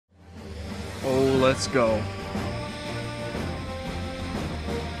Oh, let's go.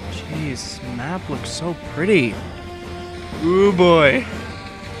 Jeez, this map looks so pretty. Ooh, boy.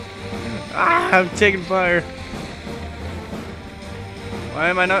 Ah, I'm taking fire. Why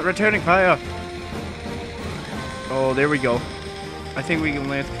am I not returning fire? Oh, there we go. I think we can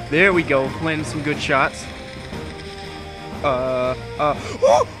land. There we go. Landing some good shots.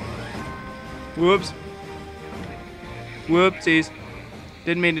 Whoops. Whoopsies.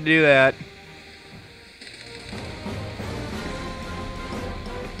 Didn't mean to do that.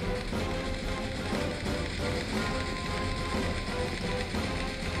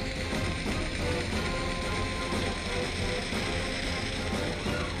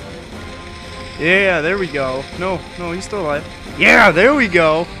 Yeah, there we go. No, he's still alive. Yeah, there we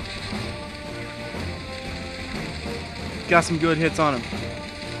go. Got some good hits on him.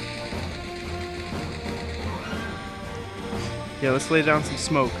 Yeah, let's lay down some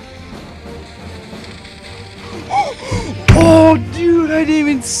smoke. Oh, dude, I didn't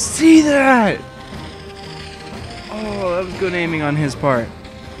even see that. Oh, that was good aiming on his part.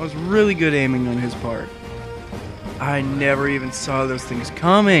 That was really good aiming on his part. I never even saw those things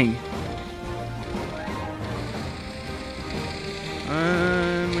coming.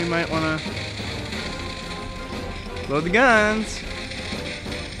 We might want to load the guns.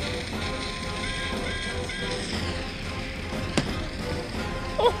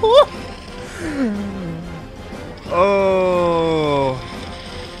 Oh,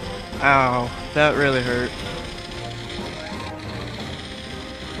 ow, that really hurt.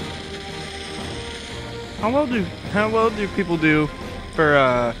 How well do people do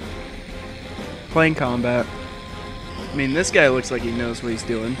for playing combat? I mean, this guy looks like he knows what he's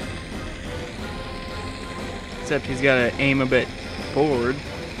doing. Except he's got to aim a bit forward.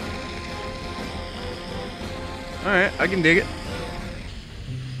 Alright, I can dig it.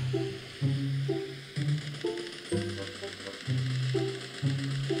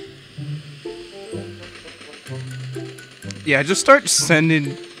 Yeah, just start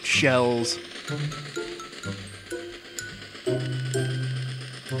sending shells.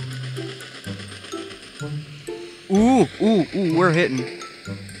 Ooh, we're hitting.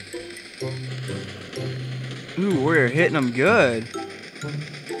 Ooh, we're hitting them good.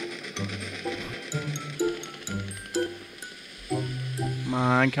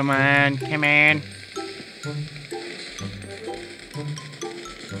 Come on.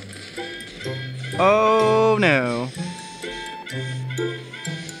 Oh, no.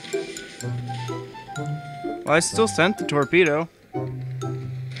 Well, I still sent the torpedo.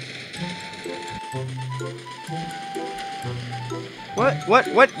 What?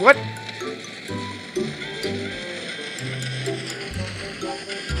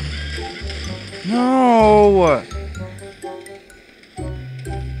 No!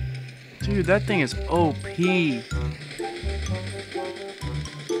 Dude, that thing is OP.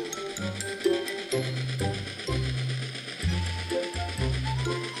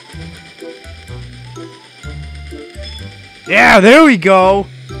 Yeah, there we go!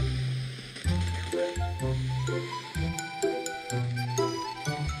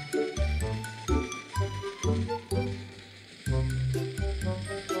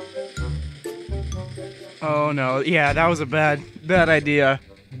 Oh no, yeah, that was a bad idea.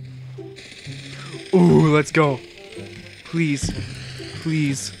 Ooh, let's go. Please.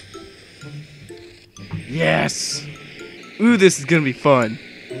 Yes! Ooh, this is gonna be fun.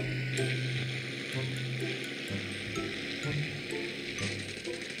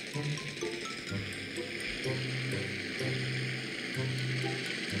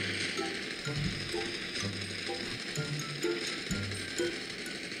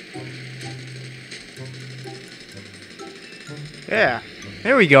 Yeah,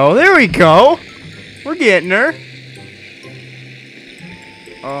 there we go. We're getting her.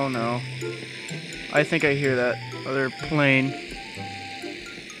 Oh no. I think I hear that other plane.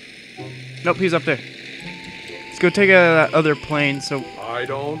 Nope, he's up there. Let's go take out that other plane so... I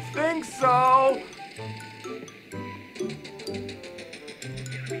don't think so.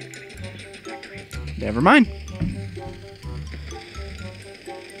 Never mind.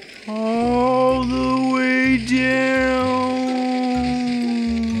 All the way down.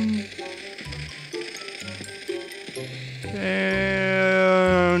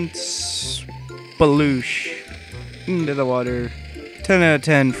 And sploosh into the water. 10 out of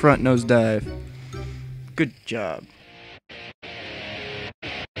 10 front nose dive. Good job.